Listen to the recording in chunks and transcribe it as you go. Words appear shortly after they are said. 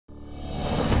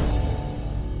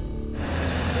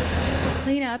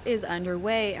Cleanup is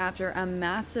underway after a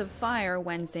massive fire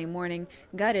Wednesday morning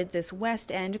gutted this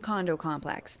West End condo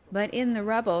complex. But in the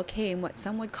rubble came what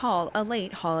some would call a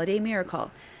late holiday miracle.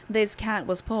 This cat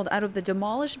was pulled out of the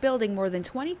demolished building more than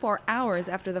 24 hours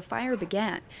after the fire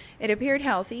began. It appeared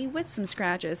healthy with some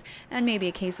scratches and maybe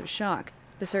a case of shock.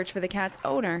 The search for the cat's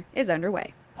owner is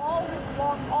underway. All this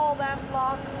block, all that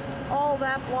block, all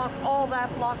that block, all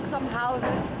that block, some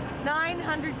houses,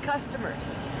 900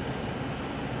 customers.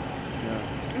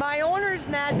 My owner's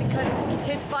mad because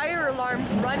his fire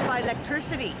alarms run by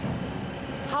electricity.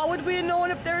 How would we have known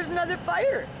if there was another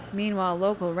fire? Meanwhile,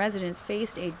 local residents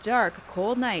faced a dark,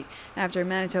 cold night after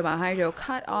Manitoba Hydro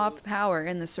cut off power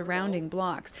in the surrounding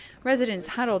blocks. Residents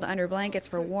huddled under blankets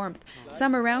for warmth,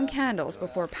 some around candles,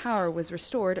 before power was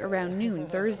restored around noon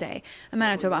Thursday. A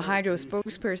Manitoba Hydro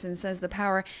spokesperson says the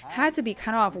power had to be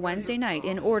cut off Wednesday night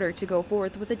in order to go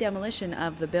forth with the demolition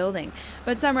of the building.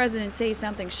 But some residents say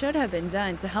something should have been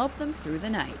done to help them through the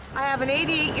night. I have an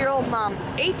 88-year-old mom,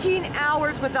 18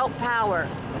 hours without power.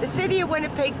 The city of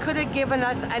Winnipeg could have given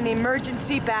us an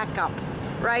emergency backup,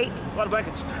 right? A lot of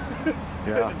blankets.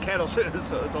 Yeah. And candles, so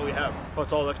that's all we have. Well,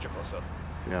 it's all electrical, so.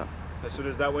 Yeah. As soon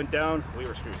as that went down, we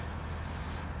were screwed.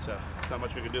 So, there's not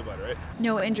much we can do about it, right?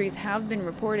 No injuries have been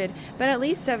reported, but at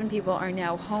least 7 people are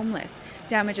now homeless.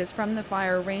 Damages from the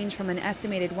fire range from an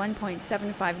estimated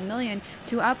 $1.75 million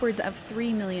to upwards of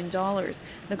 $3 million.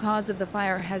 The cause of the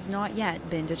fire has not yet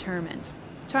been determined.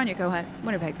 Tanya Cohen,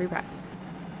 Winnipeg Free Press.